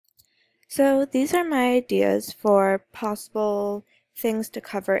So these are my ideas for possible things to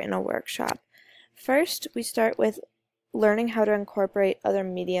cover in a workshop. First, we start with learning how to incorporate other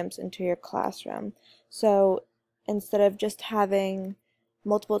mediums into your classroom. So instead of just having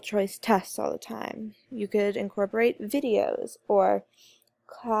multiple choice tests all the time, you could incorporate videos or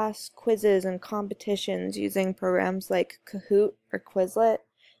class quizzes and competitions using programs like Kahoot or Quizlet.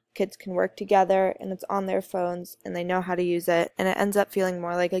 Kids can work together and it's on their phones and they know how to use it, and it ends up feeling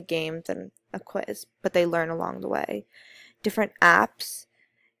more like a game than a quiz, but they learn along the way. Different apps,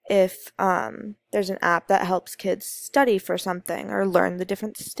 if there's an app that helps kids study for something or learn the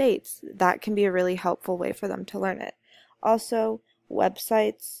different states, that can be a really helpful way for them to learn it. Also,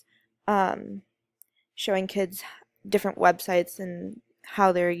 websites, um, showing kids different websites and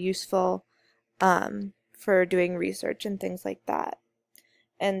how they're useful for doing research and things like that.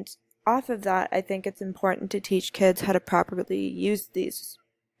 And off of that, I think it's important to teach kids how to properly use these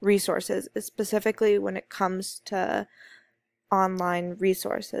resources, specifically when it comes to online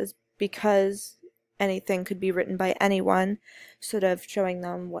resources, because anything could be written by anyone, sort of showing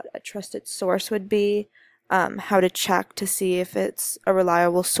them what a trusted source would be, how to check to see if it's a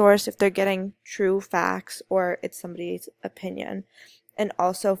reliable source, if they're getting true facts or it's somebody's opinion, and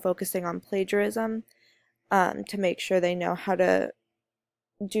also focusing on plagiarism to make sure they know how to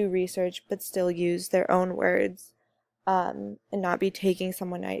do research but still use their own words, and not be taking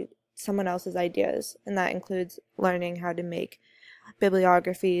someone else's ideas. And that includes learning how to make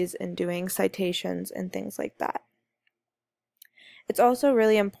bibliographies and doing citations and things like that. It's also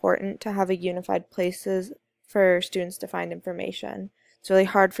really important to have a unified places for students to find information. It's really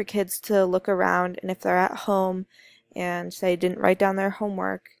hard for kids to look around, and if they're at home and say didn't write down their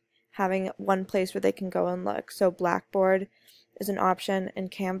homework, having one place where they can go and look. So Blackboard is an option and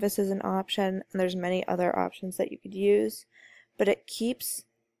Canvas is an option, and there's many other options that you could use, but it keeps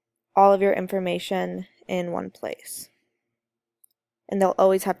all of your information in one place. And they'll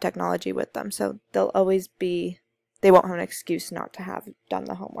always have technology with them, so they won't have an excuse not to have done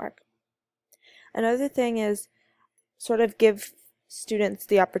the homework. Another thing is sort of give students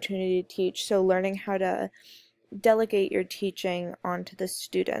the opportunity to teach, so learning how to delegate your teaching onto the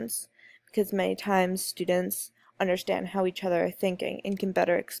students, because many times students understand how each other are thinking and can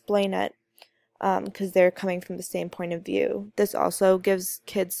better explain it because they're coming from the same point of view. This also gives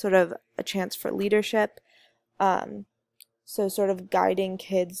kids sort of a chance for leadership, so sort of guiding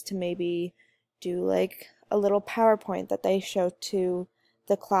kids to maybe do like a little PowerPoint that they show to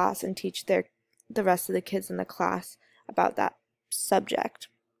the class and teach the rest of the kids in the class about that subject.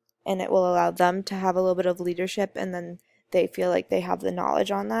 And it will allow them to have a little bit of leadership, and then they feel like they have the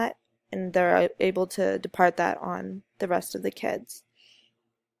knowledge on that and they're able to depart that on the rest of the kids.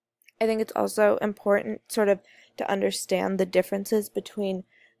 I think it's also important sort of to understand the differences between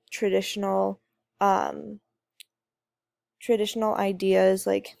traditional ideas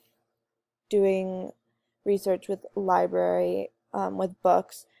like doing research with library with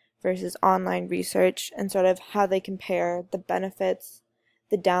books versus online research, and sort of how they compare the benefits,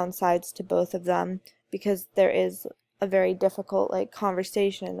 the downsides to both of them, because there is a very difficult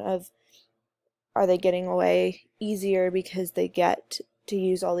conversation of, are they getting away easier because they get to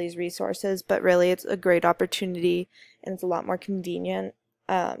use all these resources, but really it's a great opportunity and it's a lot more convenient.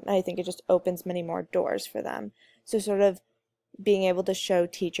 And I think it just opens many more doors for them. So sort of being able to show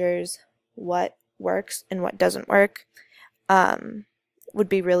teachers what works and what doesn't work would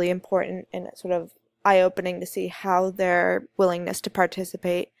be really important, and sort of eye-opening to see how their willingness to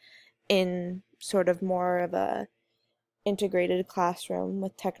participate in sort of more of a integrated classroom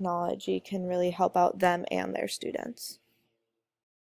with technology can really help out them and their students.